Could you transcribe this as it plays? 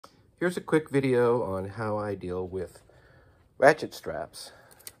Here's a quick video on how I deal with ratchet straps.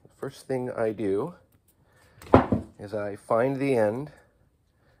 The first thing I do is I find the end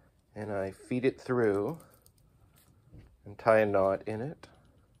and I feed it through and tie a knot in it.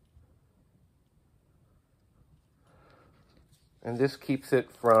 And this keeps it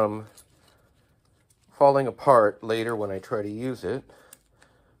from falling apart later when I try to use it,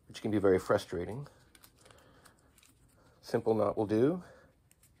 which can be very frustrating. Simple knot will do.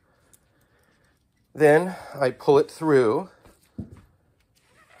 Then I pull it through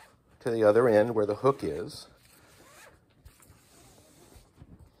to the other end where the hook is.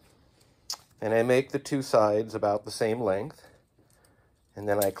 And I make the two sides about the same length. And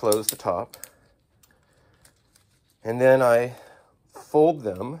then I close the top. And then I fold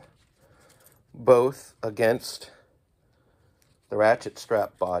them both against the ratchet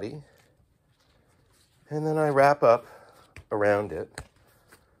strap body. And then I wrap up around it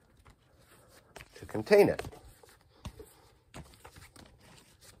to contain it.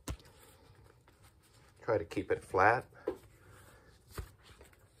 Try to keep it flat.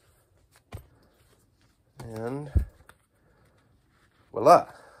 And voila.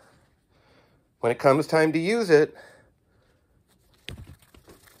 When it comes time to use it,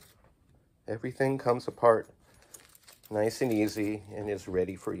 everything comes apart nice and easy and is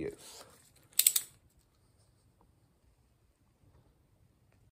ready for use.